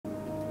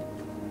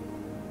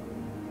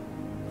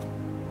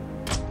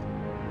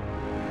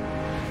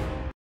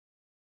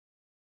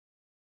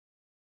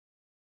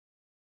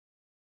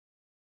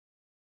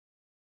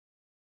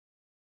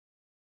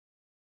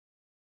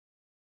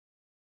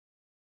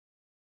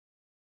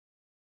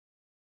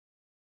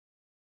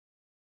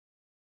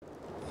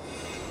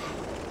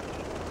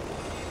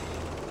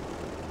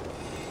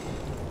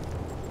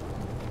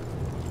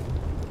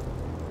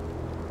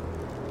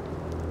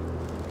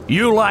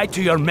You lied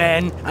to your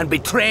men and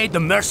betrayed the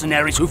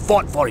mercenaries who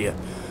fought for you.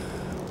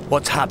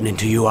 What's happening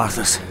to you,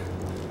 Arthas?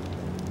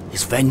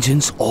 Is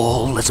vengeance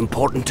all that's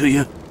important to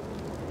you?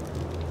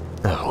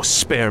 Oh,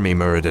 spare me,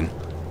 Muradin.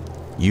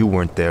 You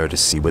weren't there to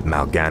see what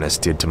Mal'Ganis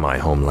did to my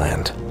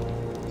homeland.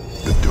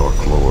 The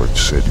Dark Lord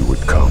said you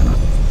would come.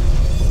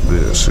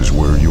 This is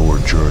where your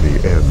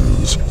journey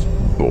ends,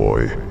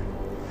 boy.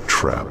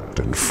 Trapped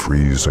and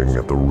freezing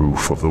at the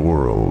roof of the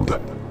world,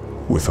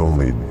 with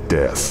only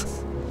death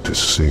to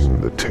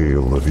sing the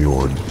tale of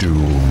your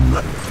doom.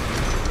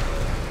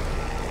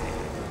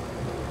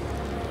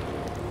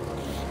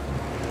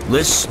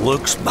 This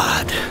looks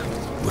bad.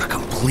 We're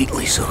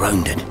completely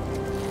surrounded.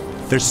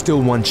 There's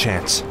still one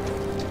chance.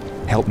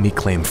 Help me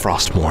claim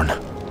Frostmourne.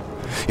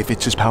 If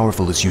it's as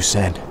powerful as you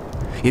said,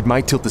 it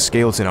might tilt the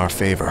scales in our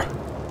favor.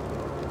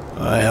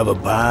 I have a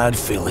bad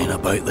feeling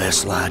about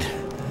this, lad.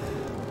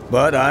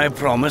 But I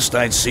promised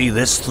I'd see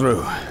this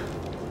through.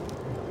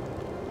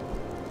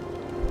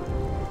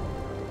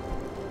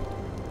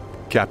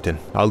 Captain,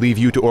 I'll leave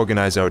you to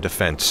organize our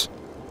defense.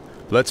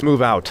 Let's move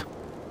out.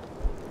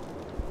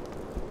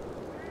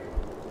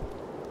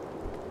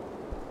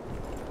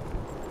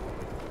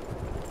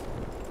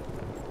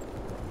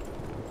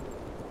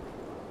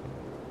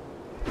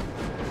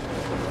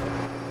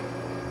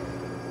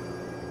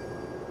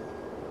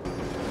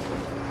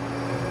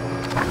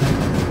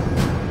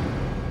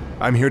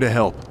 I'm here to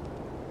help.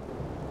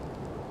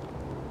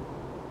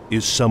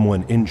 Is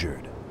someone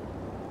injured?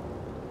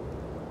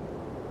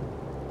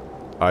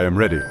 I am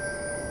ready.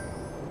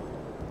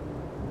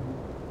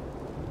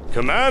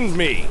 Command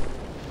me!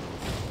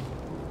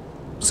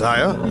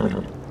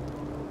 Sire?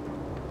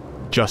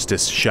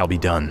 Justice shall be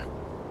done.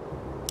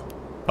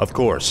 Of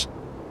course.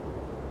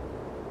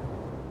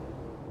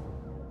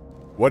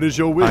 What is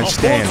your wish? I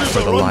stand for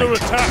the light.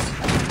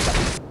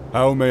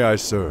 How may I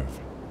serve?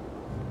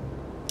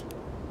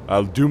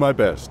 I'll do my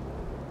best.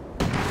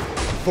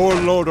 For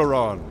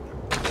Lordaeron.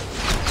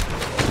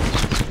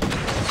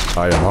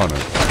 I am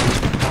honored.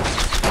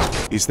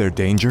 Is there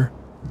danger?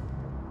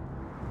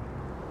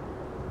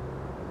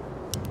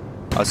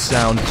 A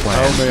sound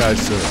plan. How may I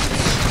serve?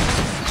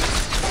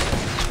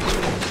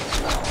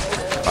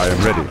 I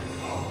am ready.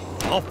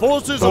 Our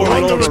forces The are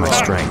light under is my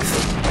attack! strength.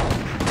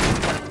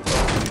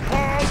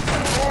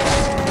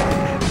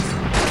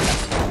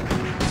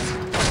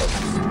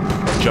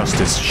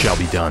 Justice shall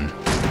be done.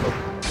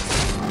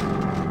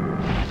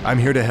 I'm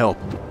here to help.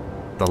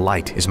 The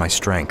light is my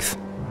strength.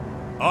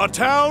 Our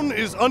town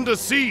is under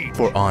siege!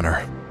 For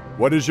honor.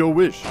 What is your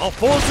wish? Our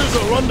forces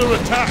are under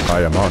attack!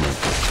 I am honored.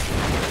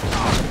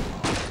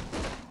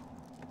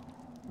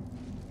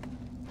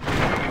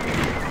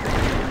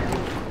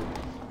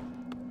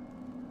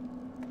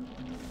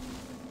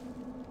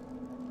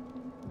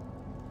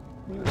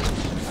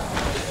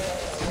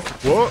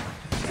 What?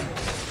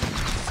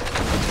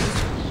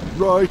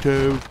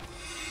 Righto.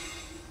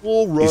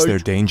 All right. Is there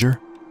danger?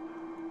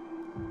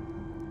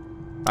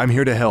 I'm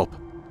here to help.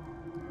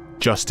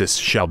 Justice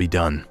shall be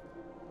done.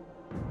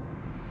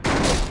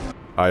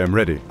 I am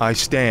ready. I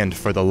stand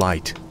for the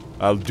light.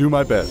 I'll do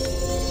my best.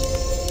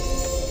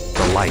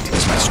 The light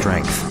is my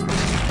strength.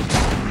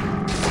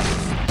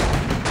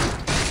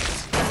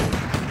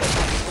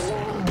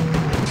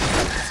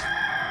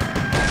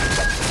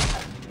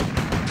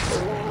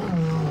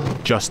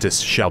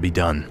 Justice shall be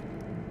done.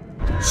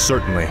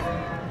 Certainly.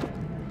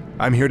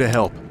 I'm here to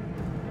help.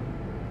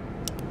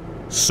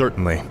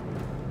 Certainly.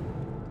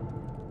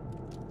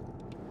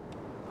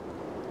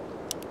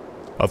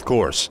 Of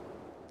course.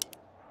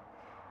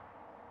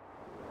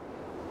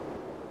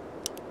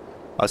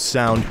 A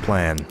sound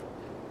plan.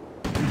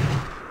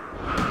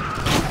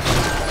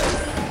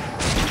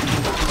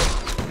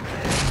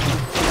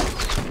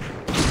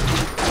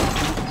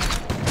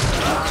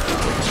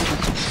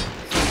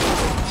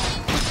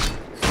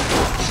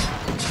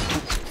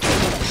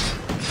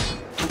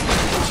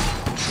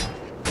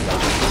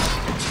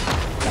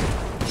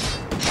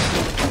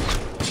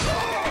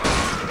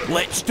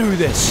 Let's do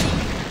this.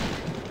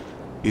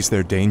 Is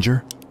there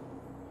danger?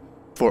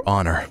 For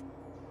honor.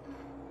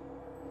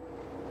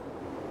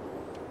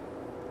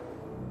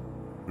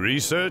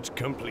 Research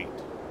complete.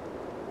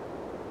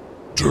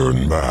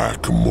 Turn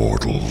back,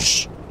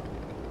 mortals.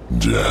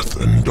 Death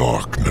and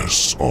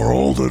darkness are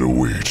all that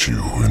await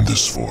you in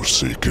this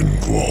forsaken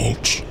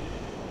vault.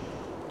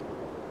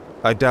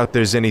 I doubt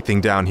there's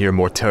anything down here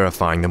more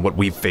terrifying than what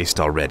we've faced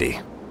already.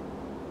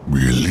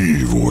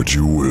 Believe what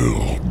you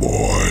will,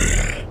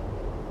 boy.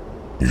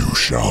 You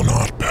shall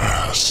not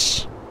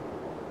pass.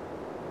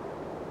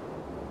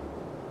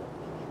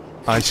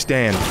 I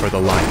stand for the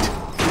light.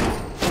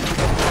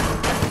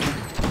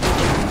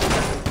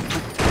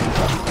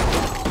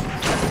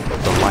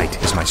 The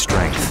light is my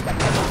strength.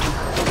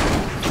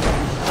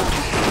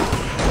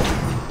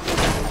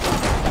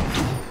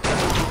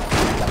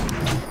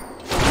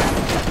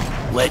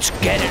 Let's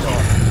get it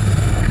on.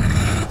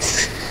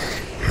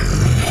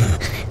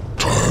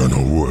 Turn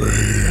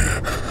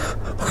away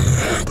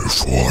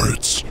before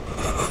it's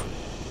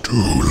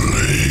too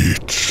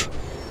late.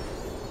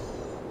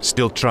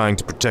 Still trying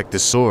to protect the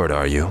sword,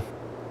 are you?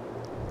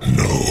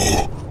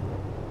 No.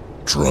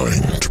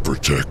 Trying to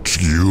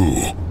protect you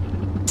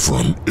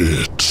from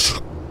it.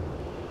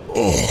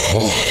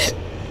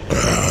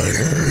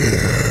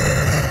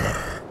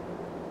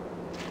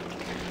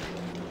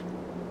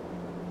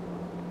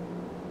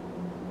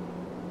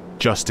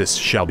 Justice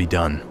shall be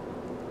done.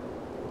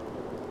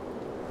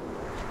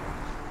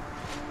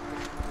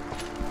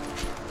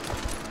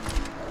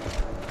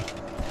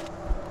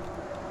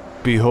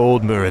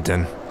 Behold,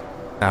 Muradin,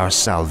 our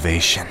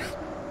salvation.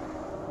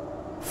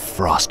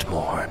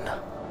 Frostmourne.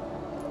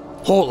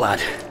 Halt,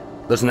 lad.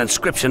 There's an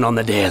inscription on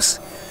the dais.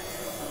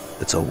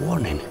 It's a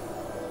warning.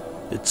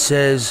 It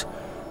says,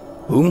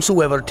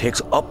 "Whomsoever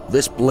takes up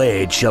this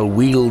blade shall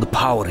wield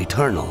power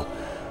eternal.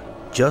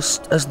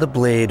 Just as the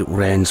blade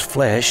rends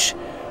flesh,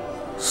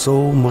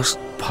 so must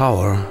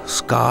power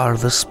scar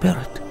the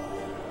spirit."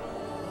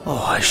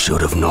 Oh, I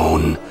should have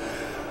known.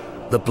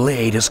 The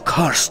blade is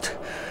cursed.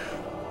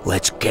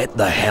 Let's get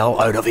the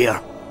hell out of here.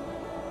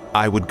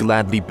 I would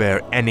gladly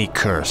bear any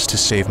curse to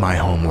save my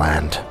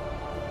homeland.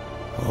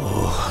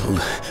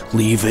 Oh,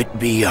 leave it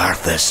be,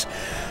 Arthas.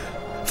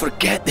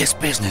 Forget this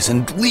business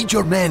and lead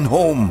your men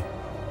home.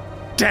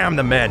 Damn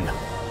the men!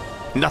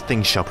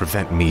 Nothing shall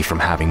prevent me from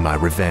having my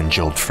revenge,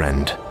 old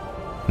friend.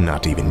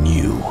 Not even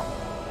you.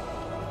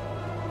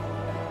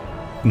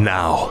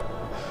 Now,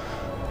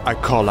 I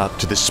call out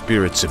to the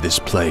spirits of this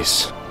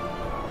place.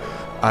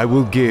 I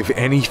will give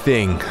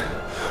anything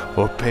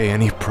or pay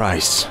any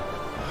price,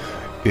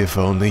 if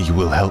only you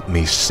will help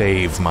me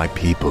save my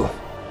people.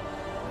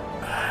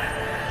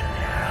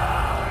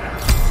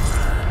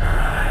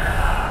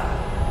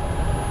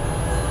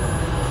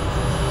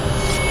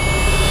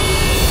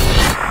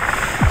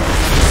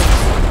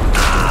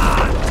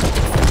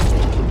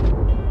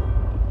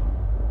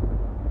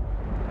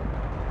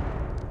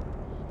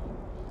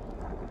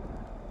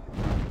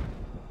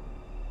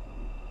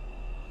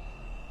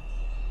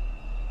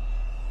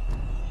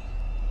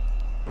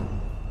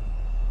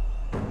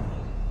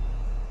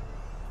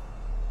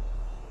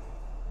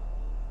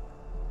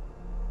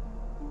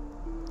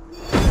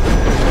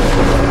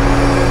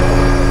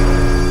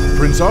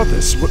 Prince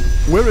Arthas,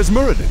 where is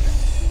Muradin?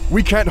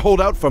 We can't hold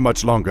out for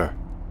much longer.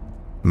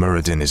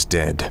 Muradin is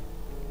dead.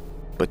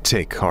 But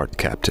take heart,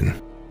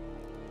 Captain.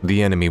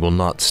 The enemy will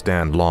not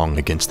stand long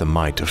against the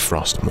might of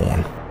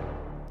Frostmourne.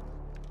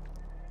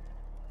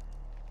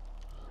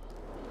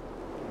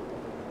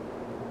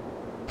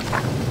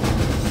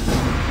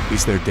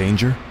 Is there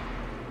danger?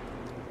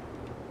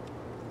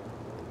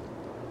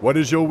 What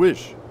is your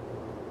wish?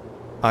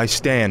 I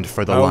stand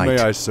for the How light. may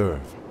I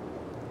serve?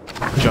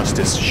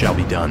 Justice shall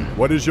be done.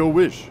 What is your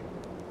wish?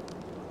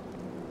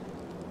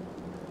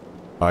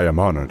 I am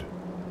honored.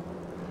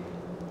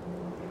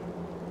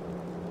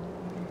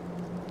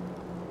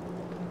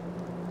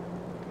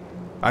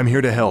 I'm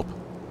here to help.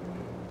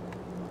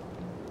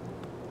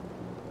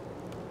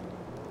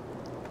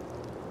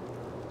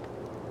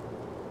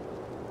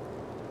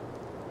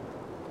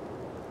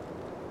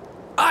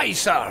 Aye,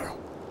 sir.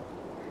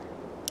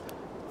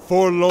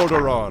 For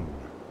Lordaeron.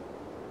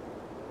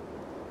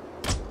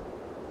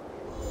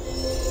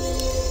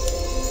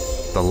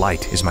 The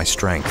light is my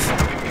strength.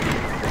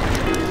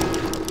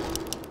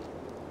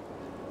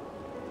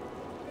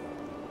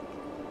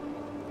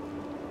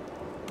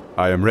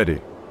 I am ready.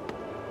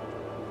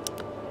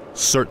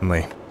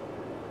 Certainly.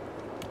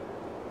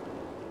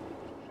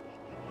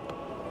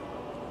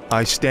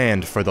 I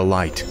stand for the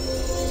light.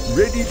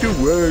 Ready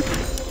to work.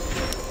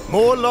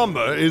 More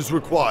lumber is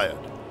required.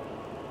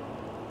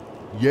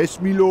 Yes,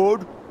 me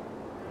lord.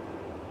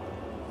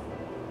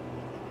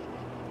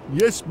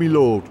 Yes, me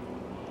lord.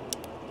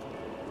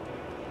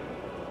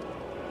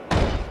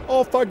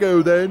 Off I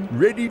go then.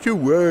 Ready to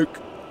work.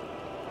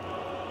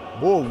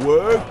 More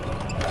work.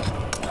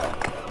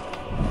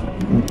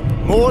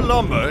 More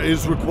lumber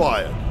is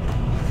required.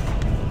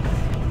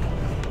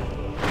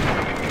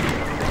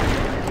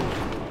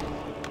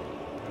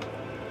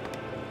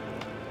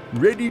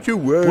 Ready to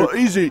work. What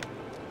is it?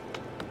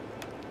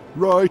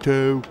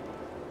 Righto.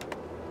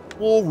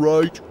 All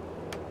right.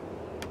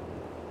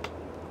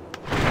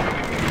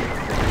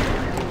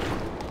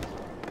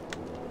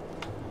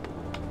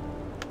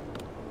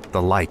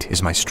 The light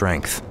is my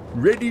strength.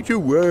 Ready to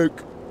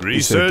work.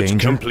 Research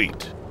danger?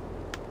 complete.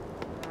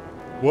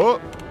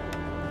 What?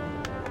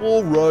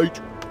 All right.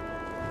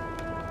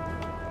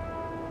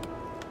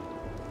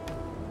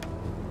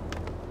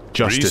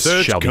 Justice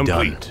Research shall be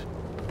complete. done.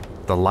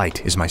 The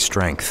light is my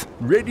strength.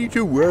 Ready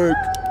to work.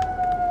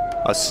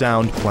 A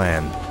sound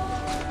plan.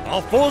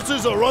 Our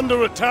forces are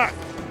under attack.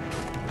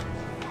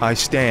 I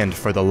stand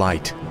for the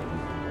light.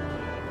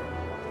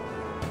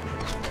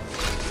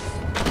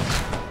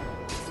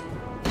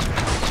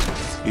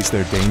 Is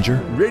there danger?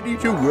 Ready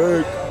to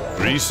work.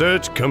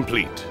 Research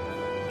complete.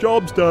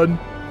 Job's done.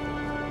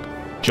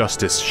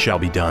 Justice shall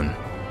be done.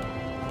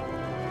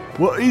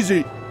 What is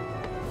it?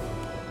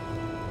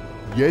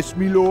 Yes,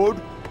 me lord.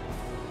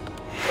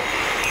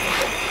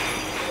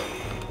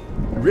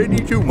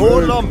 Ready to More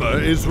work. lumber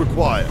is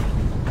required.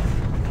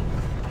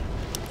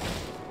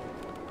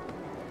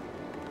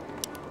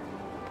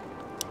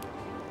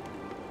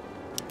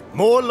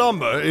 More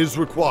lumber is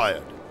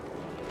required.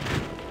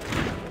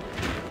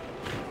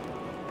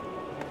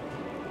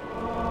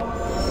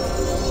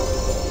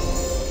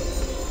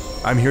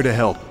 I'm here to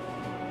help.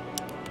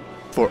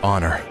 For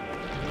honor.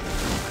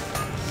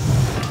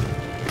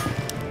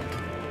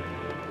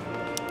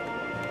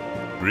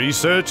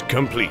 Research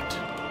complete.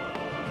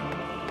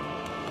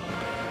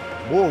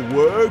 More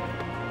work?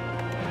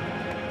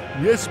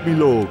 Yes, my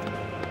lord.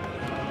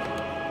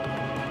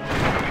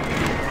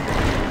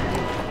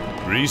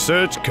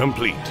 Research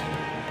complete.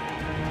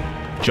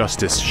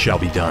 Justice shall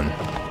be done.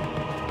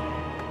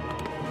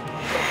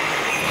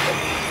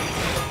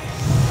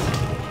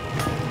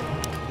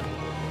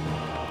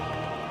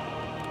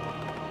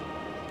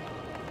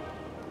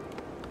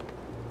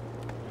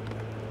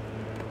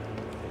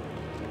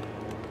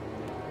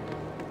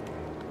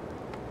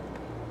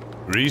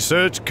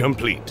 Research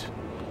complete.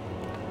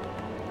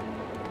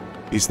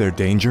 Is there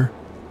danger?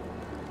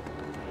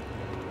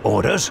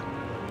 Orders?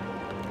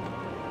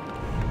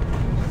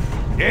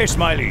 Yes,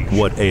 my liege.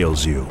 What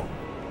ails you?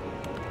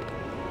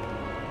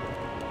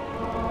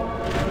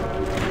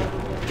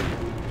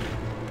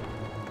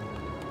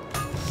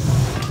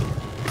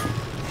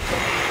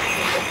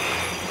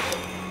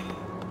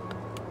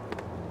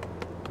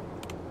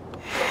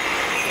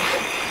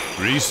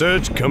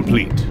 Research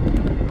complete.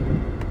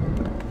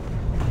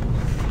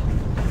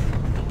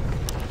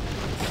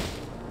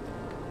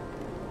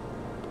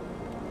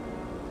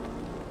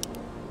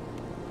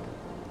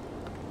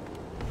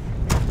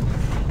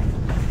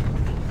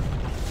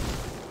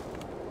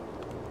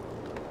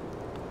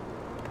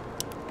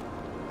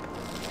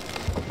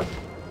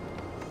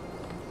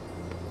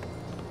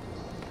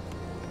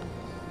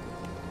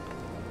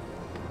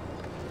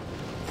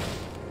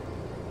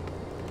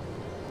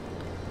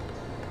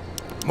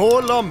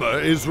 More lumber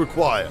is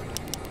required.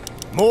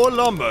 More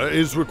lumber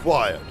is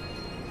required.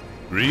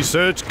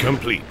 Research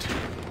complete.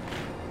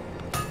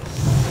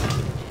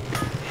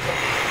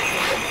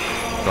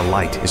 The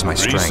light is my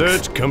strength.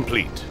 Research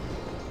complete.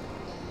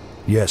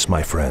 Yes,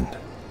 my friend.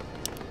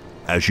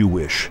 As you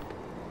wish.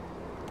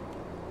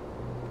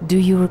 Do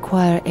you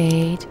require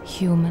aid,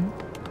 human?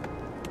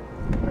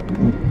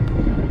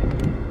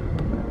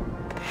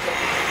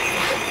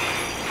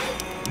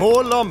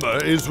 More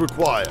lumber is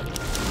required.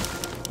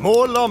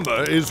 More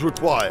lumber is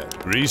required.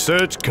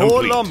 Research complete.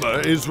 More lumber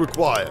is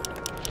required.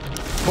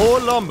 More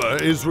lumber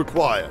is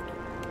required.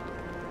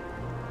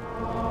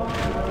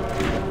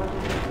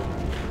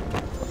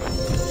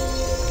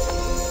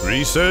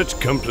 Research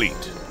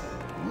complete.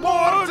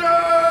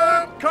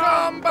 Modern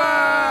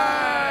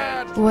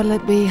combat! What'll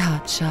it be,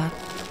 hotshot?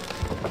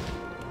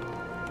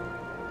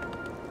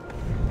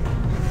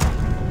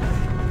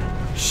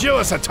 Show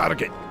us a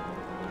target.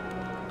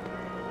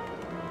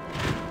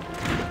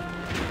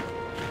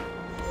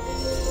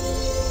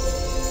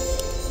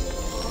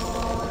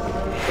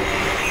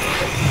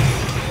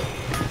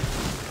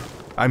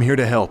 I'm here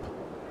to help.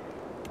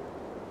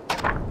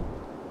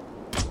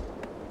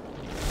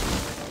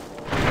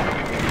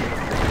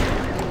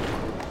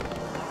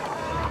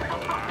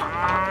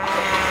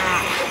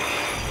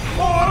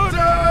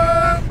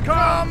 Modern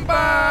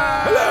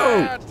combat!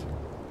 Hello!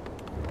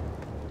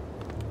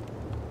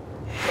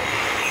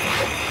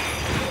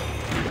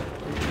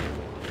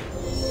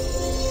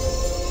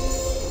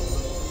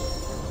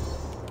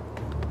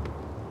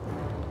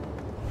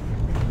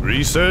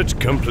 Research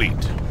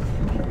complete.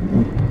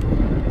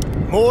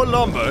 More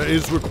lumber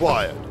is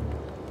required.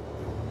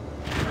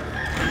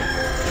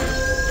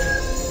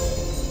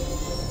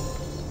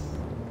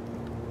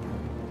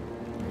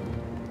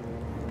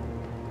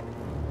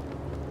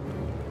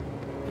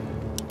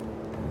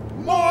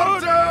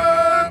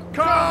 Modern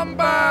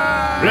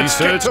combat!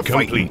 Research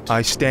complete.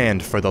 I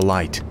stand for the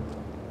light.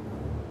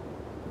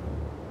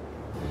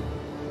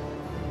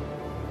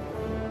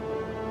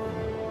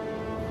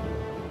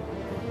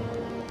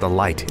 The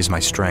light is my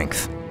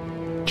strength.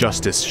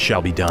 Justice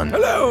shall be done.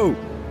 Hello!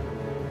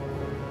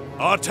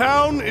 Our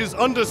town is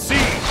under siege.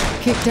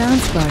 Kick down,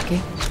 Sparky.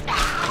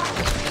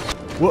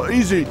 What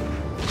is it?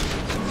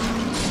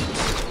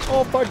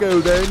 Off I go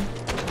then.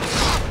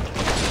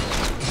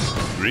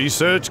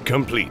 Research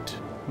complete.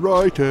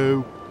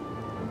 Righto.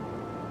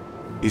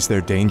 Is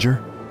there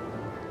danger?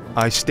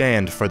 I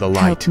stand for the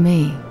light. Help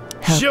me.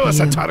 Help Show us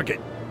you. a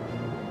target.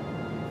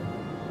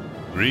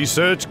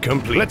 Research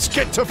complete. Let's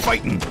get to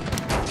fighting.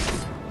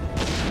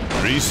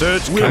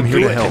 Research I'm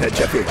here to help.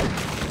 Jeffy.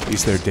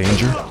 Is there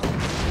danger?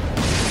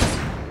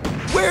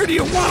 Where do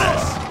you want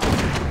us?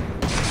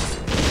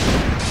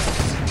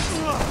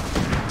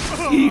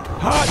 Eat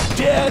hot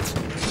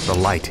death. The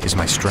light is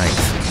my strength.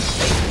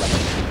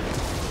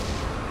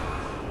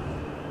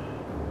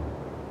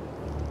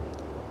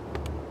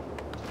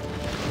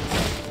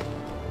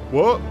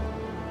 What?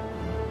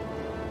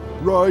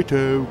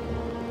 Righto.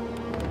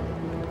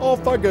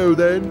 Off I go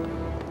then.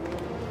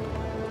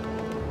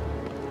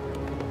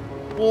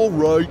 All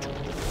right.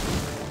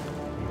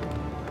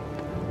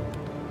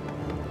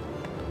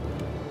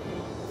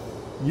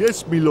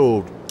 Yes, me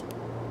lord.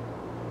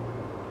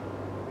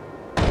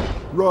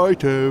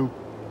 Righto.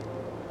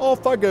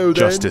 Off I go then.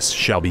 Justice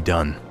shall be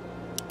done.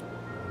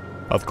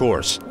 Of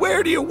course.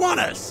 Where do you want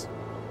us?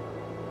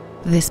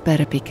 This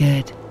better be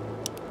good.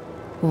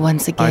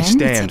 Once again, I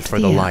stand it's up to for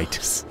the light.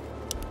 elves.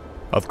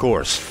 Of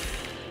course.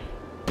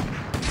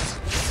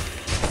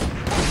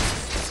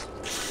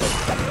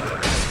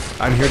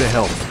 I'm here to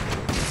help.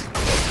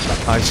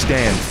 I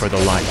stand for the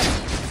light.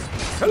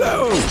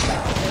 Hello!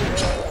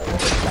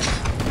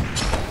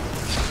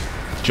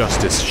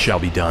 Justice shall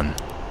be done.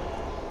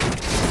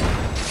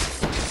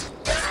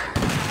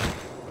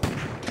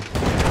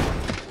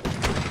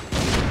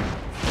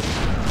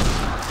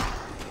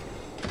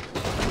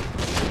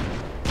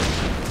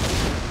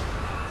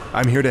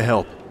 I'm here to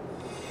help.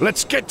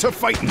 Let's get to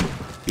fighting!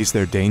 Is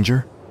there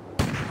danger?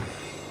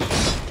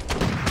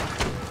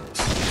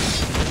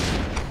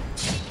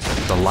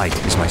 The light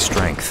is my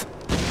strength.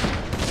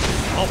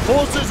 Our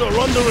forces are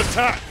under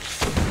attack.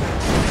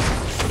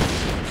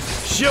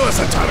 Show us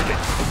a target!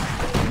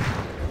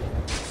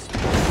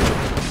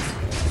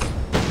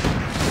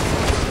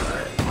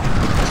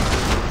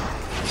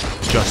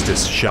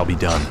 Justice shall be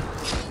done.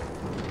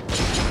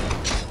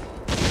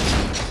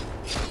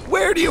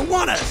 Where do you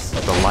want us?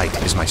 The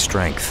light is my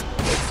strength.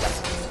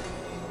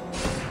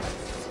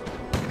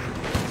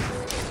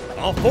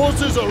 Our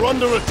forces are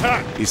under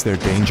attack. Is there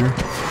danger?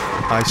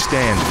 I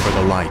stand for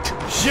the light.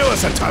 Show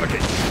us a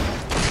target!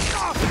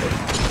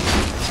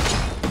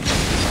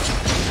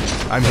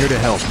 I'm here to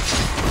help.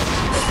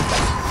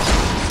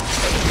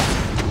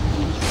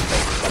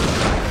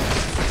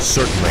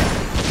 Certainly.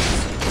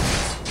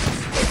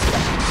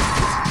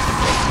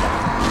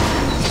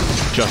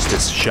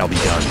 Justice shall be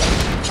done.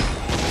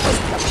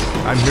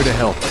 I'm here to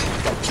help.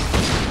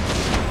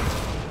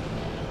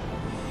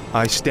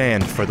 I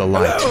stand for the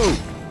light. Hello!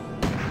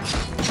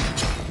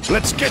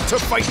 Let's get to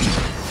fighting!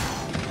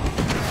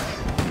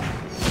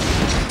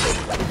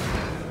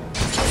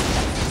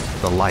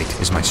 The light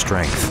is my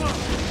strength.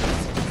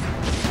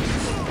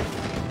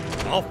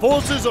 Our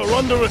forces are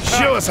under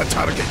attack. Show us a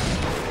target!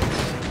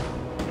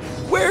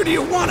 Where do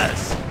you want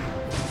us?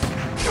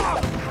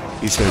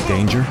 Is there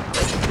danger?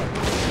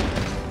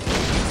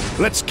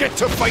 Let's get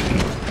to fighting!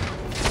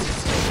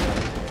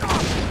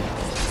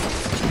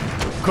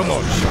 Come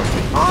on,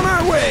 Sharpie. On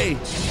our way!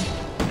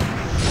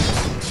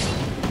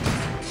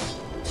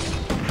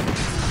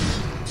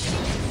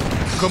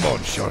 Come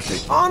on, Shorty.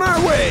 On our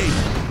way!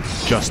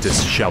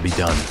 Justice shall be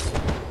done.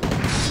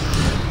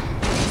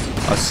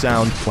 A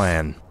sound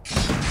plan.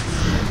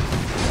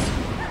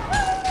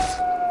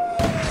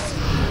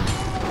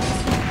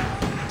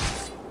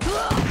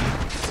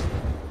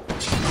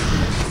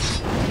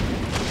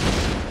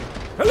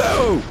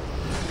 Hello!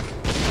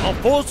 Our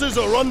forces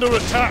are under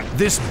attack.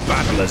 This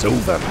battle is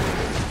over.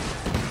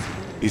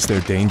 Is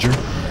there danger?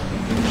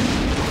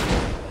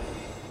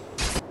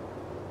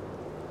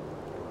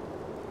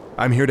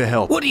 I'm here to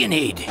help. What do you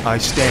need? I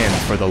stand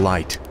for the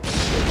light.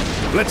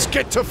 Let's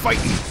get to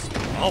fighting.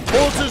 Our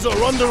forces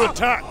are under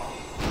attack.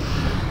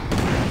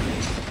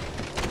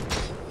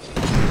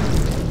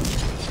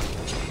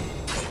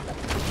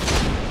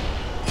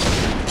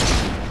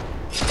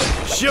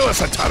 Show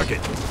us a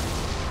target.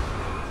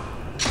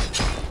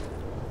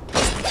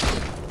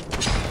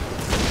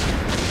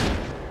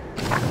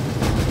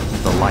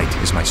 The light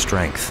is my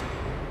strength.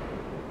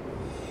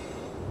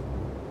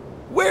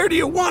 Where do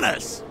you want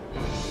us?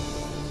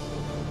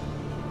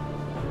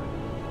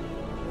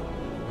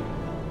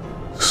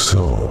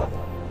 So,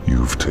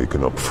 you've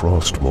taken up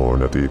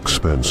Frostmourne at the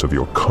expense of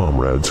your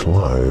comrades'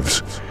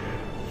 lives,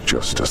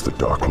 just as the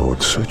Dark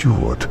Lord said you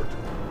would.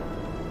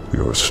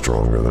 You're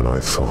stronger than I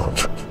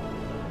thought.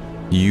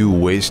 You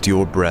waste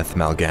your breath,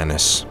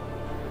 Mal'Ganis.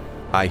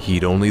 I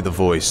heed only the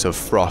voice of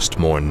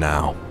Frostmourne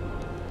now.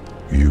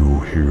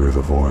 You hear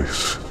the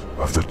voice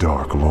of the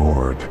Dark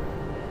Lord.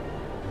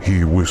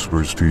 He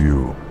whispers to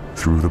you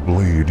through the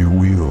blade you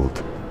wield.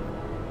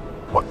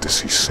 What does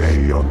he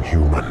say, young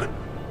human?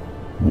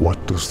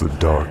 What does the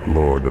Dark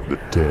Lord of the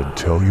Dead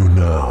tell you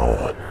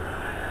now?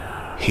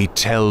 He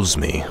tells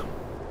me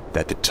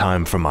that the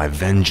time for my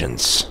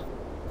vengeance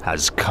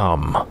has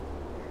come.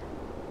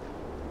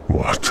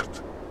 What?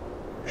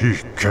 He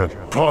can't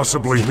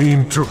possibly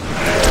mean to...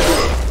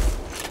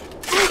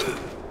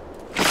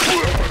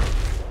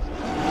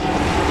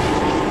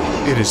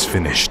 It is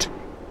finished.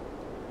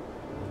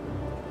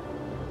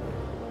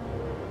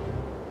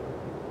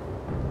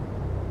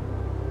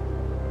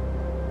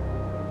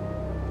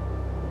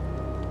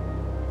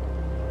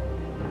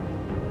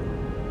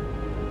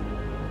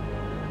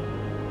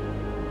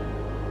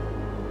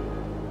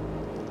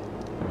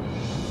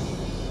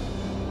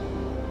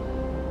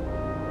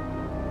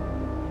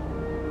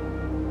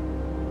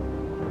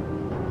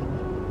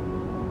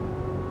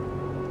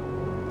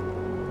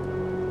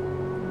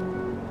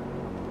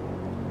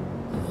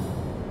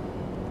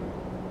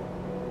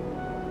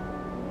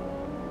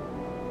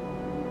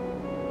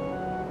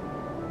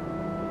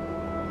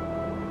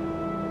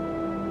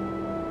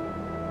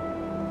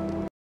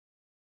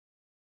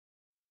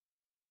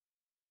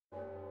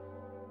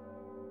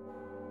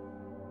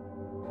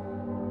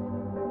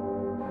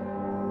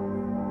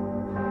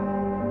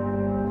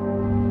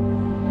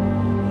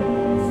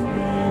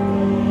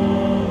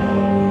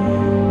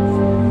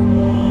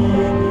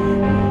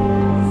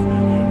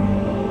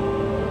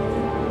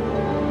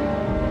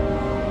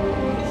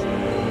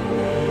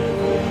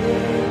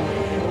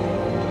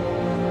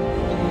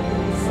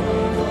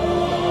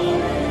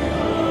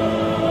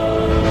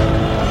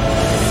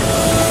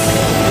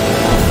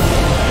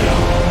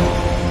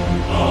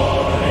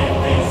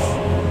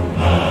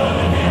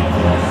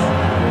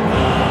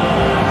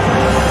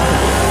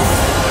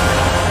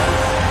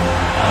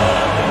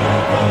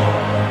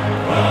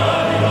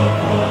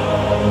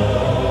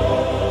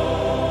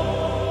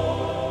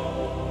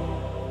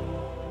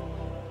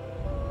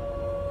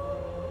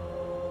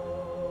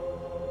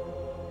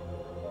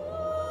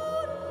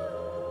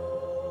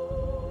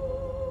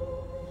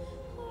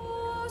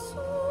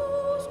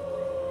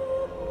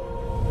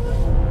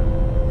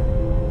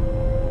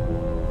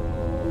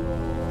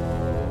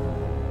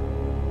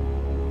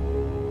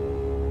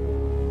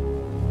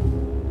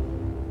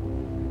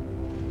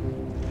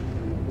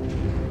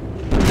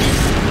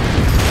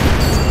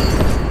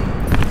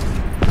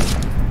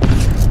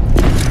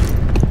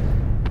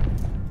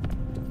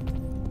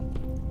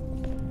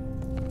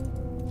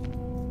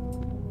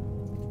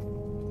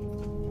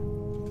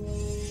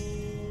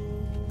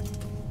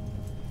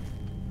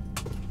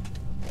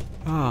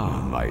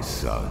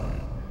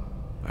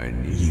 I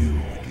knew you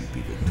would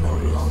be the no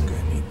longer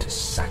need to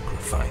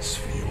sacrifice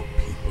for your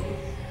people.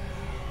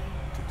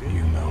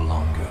 You no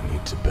longer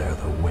need to bear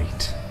the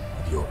weight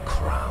of your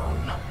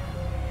crown.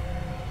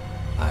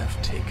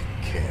 I've taken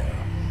care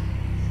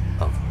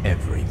of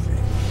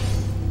everything.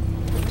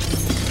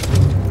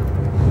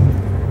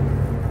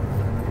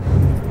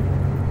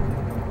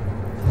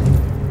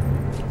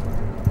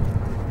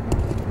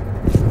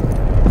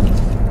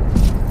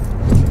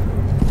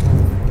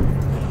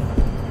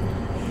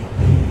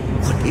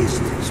 What is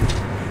this?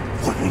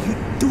 What are you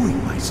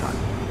doing, my son?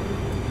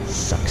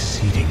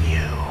 Succeeding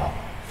you,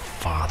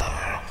 father.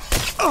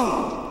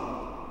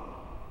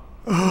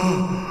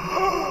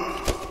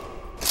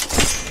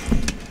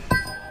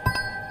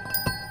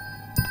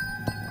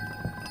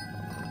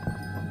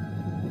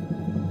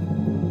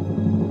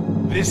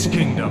 This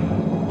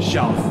kingdom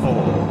shall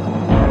fall,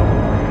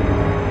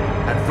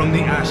 and from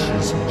the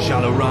ashes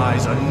shall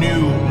arise a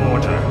new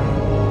order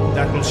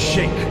that will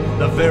shake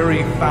the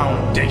very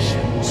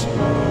foundations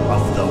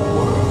of